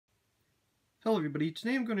Hello everybody,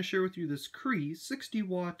 today I'm going to share with you this CREE 60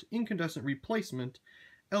 watt incandescent replacement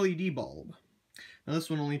LED bulb. Now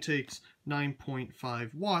this one only takes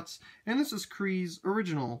 9.5 watts, and this is CREE's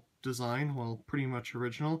original design, well pretty much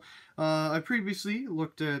original. I previously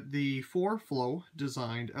looked at the 4-flow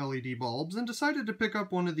designed LED bulbs and decided to pick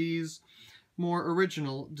up one of these more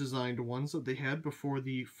original designed ones that they had before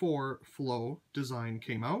the 4-flow design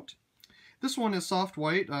came out. This one is soft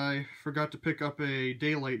white. I forgot to pick up a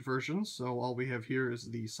daylight version, so all we have here is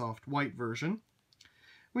the soft white version.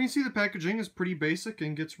 When you see the packaging is pretty basic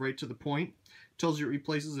and gets right to the point. It tells you it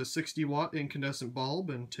replaces a 60 watt incandescent bulb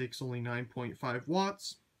and takes only 9.5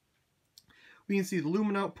 watts. We can see the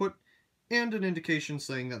lumen output and an indication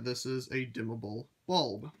saying that this is a dimmable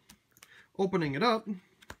bulb. Opening it up,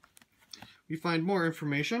 we find more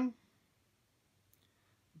information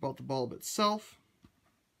about the bulb itself.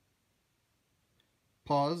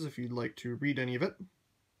 Pause if you'd like to read any of it.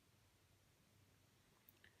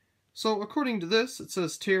 So according to this, it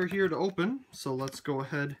says tear here to open, so let's go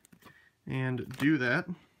ahead and do that.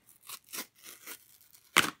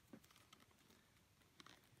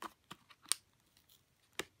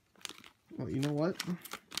 Well, you know what?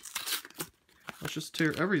 Let's just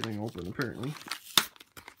tear everything open, apparently.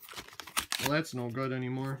 Well, that's no good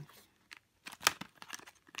anymore.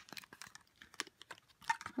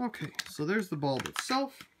 Okay, so there's the bulb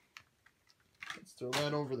itself. Let's throw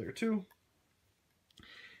that over there too.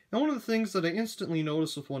 Now one of the things that I instantly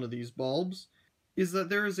noticed with one of these bulbs is that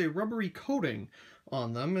there is a rubbery coating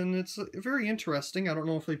on them, and it's very interesting. I don't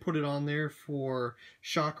know if they put it on there for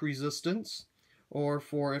shock resistance or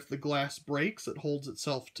for if the glass breaks, it holds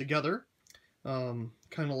itself together, kind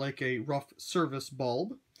of like a rough service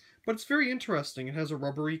bulb. But it's very interesting. It has a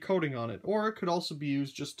rubbery coating on it, or it could also be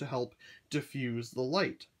used just to help diffuse the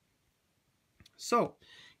light. So,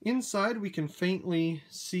 inside we can faintly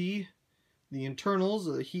see the internals,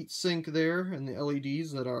 the heat sink there, and the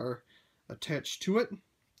LEDs that are attached to it.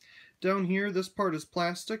 Down here, this part is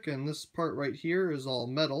plastic, and this part right here is all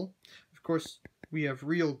metal. Of course, we have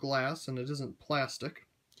real glass, and it isn't plastic.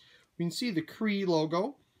 We can see the CREE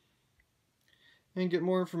logo, and get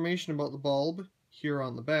more information about the bulb here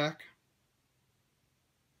on the back.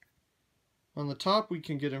 On the top we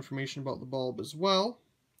can get information about the bulb as well.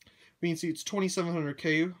 We can see it's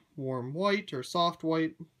 2700K warm white or soft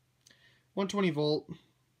white, 120 volt,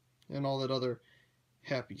 and all that other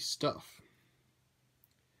happy stuff.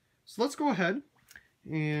 So let's go ahead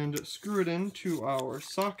and screw it into our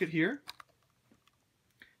socket here.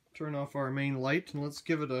 Turn off our main light and let's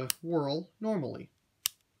give it a whirl normally.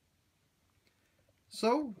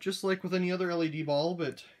 So, just like with any other LED bulb,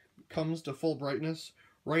 it comes to full brightness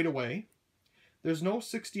right away. There's no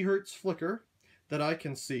 60 Hz flicker that I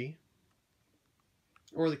can see,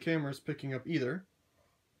 or the camera is picking up either.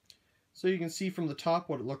 So you can see from the top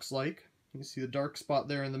what it looks like. You can see the dark spot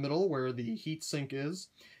there in the middle where the heat sink is,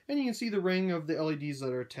 and you can see the ring of the LEDs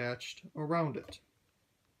that are attached around it.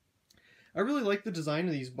 I really like the design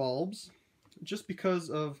of these bulbs, just because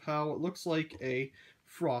of how it looks like a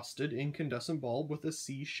frosted incandescent bulb with a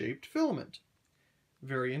C-shaped filament.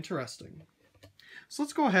 Very interesting. So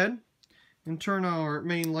let's go ahead and turn our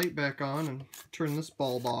main light back on and turn this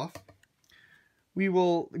bulb off. We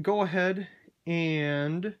will go ahead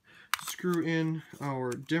and screw in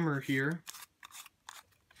our dimmer here.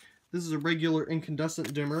 This is a regular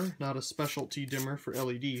incandescent dimmer, not a specialty dimmer for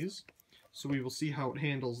LEDs. So we will see how it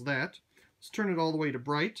handles that. Let's turn it all the way to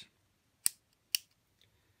bright.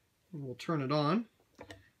 And we'll turn it on.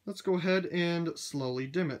 Let's go ahead and slowly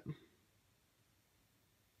dim it.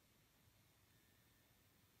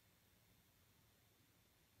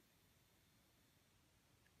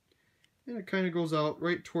 And it kind of goes out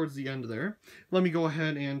right towards the end there. Let me go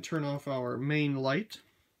ahead and turn off our main light.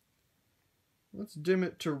 Let's dim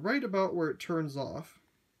it to right about where it turns off.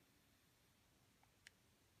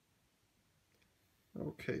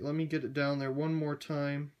 Okay, let me get it down there one more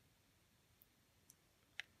time.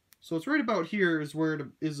 So it's right about here is where it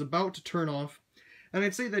is about to turn off, and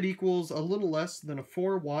I'd say that equals a little less than a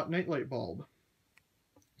 4-watt nightlight bulb.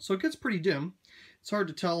 So it gets pretty dim. It's hard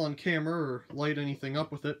to tell on camera or light anything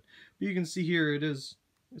up with it, but you can see here it's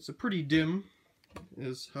a pretty dim,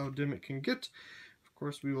 is how dim it can get. Of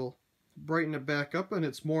course we will brighten it back up, and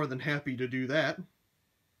it's more than happy to do that.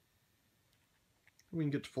 We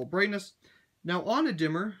can get to full brightness. Now on a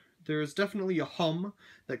dimmer, there is definitely a hum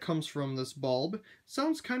that comes from this bulb.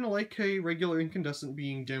 Sounds kind of like a regular incandescent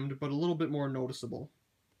being dimmed, but a little bit more noticeable.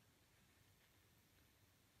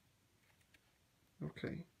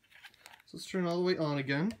 Okay, so let's turn it all the way on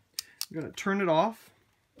again. I'm going to turn it off.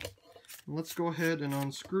 Let's go ahead and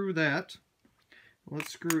unscrew that.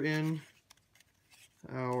 Let's screw in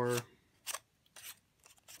our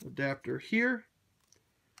adapter here,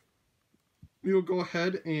 we will go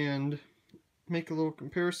ahead and make a little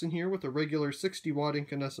comparison here with a regular 60 watt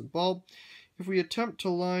incandescent bulb. If we attempt to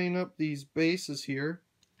line up these bases here,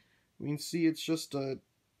 we can see it's just a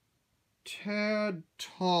tad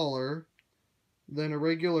taller than a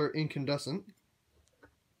regular incandescent.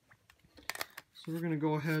 So we're going to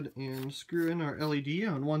go ahead and screw in our LED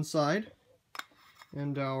on one side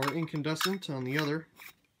and our incandescent on the other.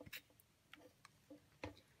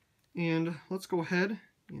 And let's go ahead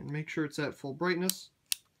and make sure it's at full brightness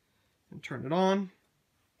and turn it on.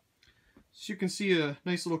 So you can see a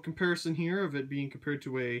nice little comparison here of it being compared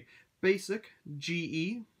to a basic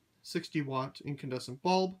GE 60 watt incandescent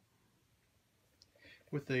bulb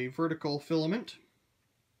with a vertical filament.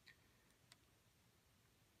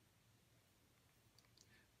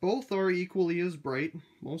 Both are equally as bright,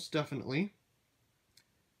 most definitely.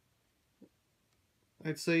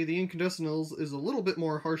 I'd say the incandescent is a little bit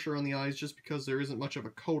more harsher on the eyes just because there isn't much of a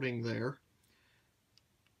coating there.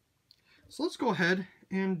 So let's go ahead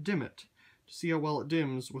and dim it to see how well it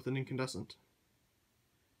dims with an incandescent.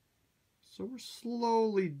 So we're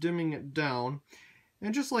slowly dimming it down,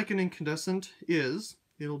 and just like an incandescent is,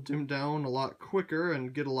 it'll dim down a lot quicker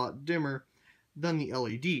and get a lot dimmer than the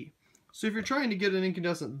LED. So if you're trying to get an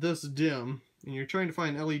incandescent this dim, and you're trying to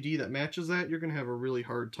find an LED that matches that, you're going to have a really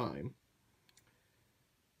hard time.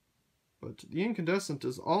 But the incandescent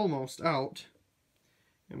is almost out,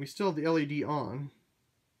 and we still have the LED on.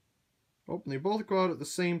 Oh, and they both go out at the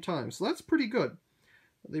same time, so that's pretty good.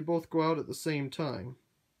 They both go out at the same time.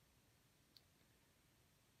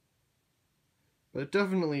 But it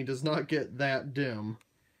definitely does not get that dim,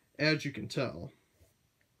 as you can tell.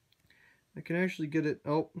 I can actually get it,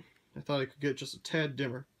 oh, I thought I could get just a tad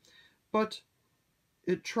dimmer. But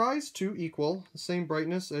it tries to equal the same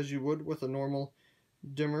brightness as you would with a normal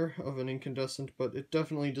dimmer of an incandescent, but it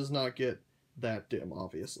definitely does not get that dim,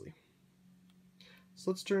 obviously. So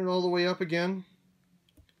let's turn it all the way up again.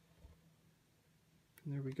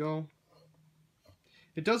 There we go.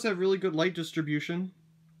 It does have really good light distribution,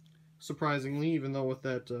 surprisingly, even though with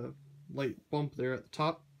that light bump there at the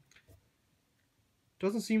top.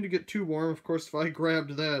 Doesn't seem to get too warm. Of course, if I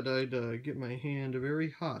grabbed that, I'd get my hand very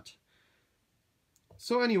hot.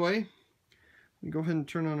 So anyway, we go ahead and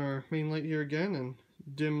turn on our main light here again and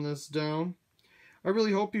dim this down. I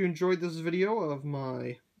really hope you enjoyed this video of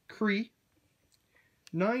my CREE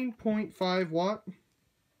 9.5 watt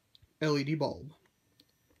LED bulb.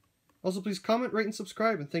 Also, please comment, rate, and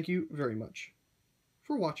subscribe, and thank you very much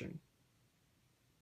for watching.